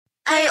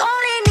I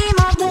only need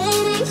my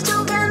baby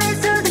to get me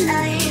through the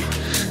night.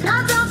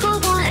 Not down for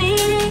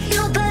 180,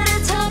 you better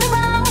turn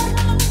around.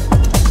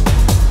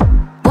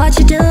 What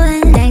you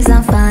doing? Things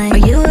I'm fine. Are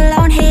you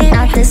alone here?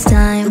 Not this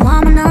time.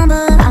 Want my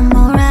number? I'm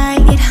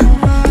alright.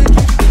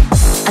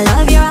 I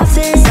love your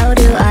outfit, so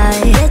do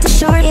I. Hit the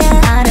short,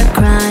 yeah, not a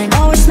crime.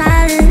 Always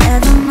smiling,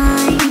 never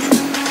mind.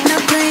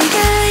 Not playing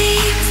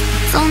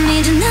games, don't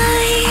need your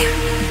name.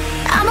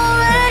 I'm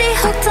already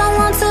hooked on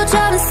one to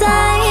drive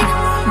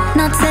aside.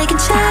 Not taking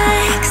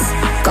checks,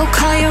 go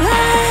call your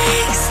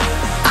ex.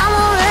 I'm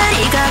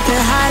already got the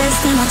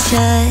hottest in my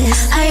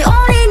chest. I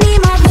only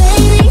need my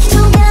baby to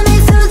get me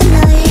through the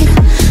night.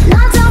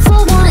 Not down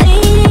for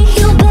 180,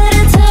 you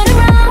better turn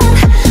around.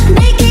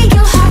 Making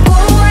you hot,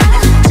 boy,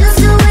 just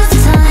do it for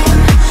time.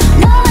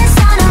 No, it's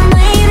not a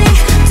maybe,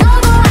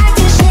 don't go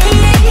acting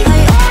shady.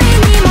 I only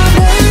need my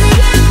baby.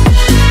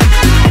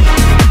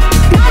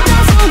 Not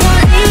down for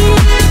 180.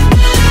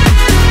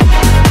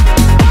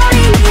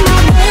 Only need my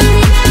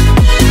baby.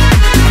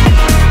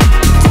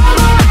 Don't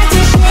go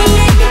acting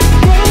shady.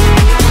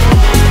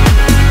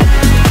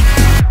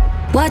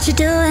 What you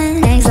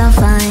doing? Things I'm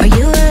fine. Are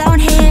you alone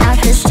here? Not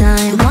this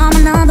time. Want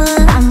my number?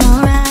 I'm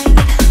alright.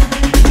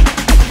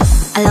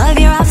 I love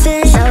your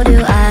outfit, so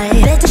do I.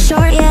 Bit too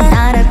short, yeah,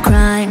 not a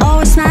crime.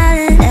 Always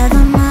smiling,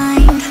 never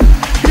mind.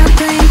 Not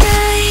playing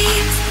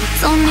games,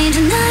 don't need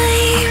your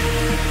name.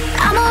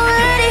 I'm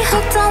already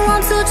hooked on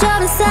one to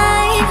drive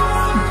aside.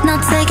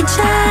 Not taking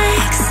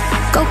checks,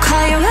 go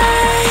call your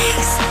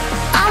ex.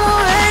 I'm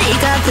already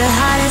got the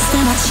hottest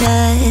in my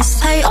chest.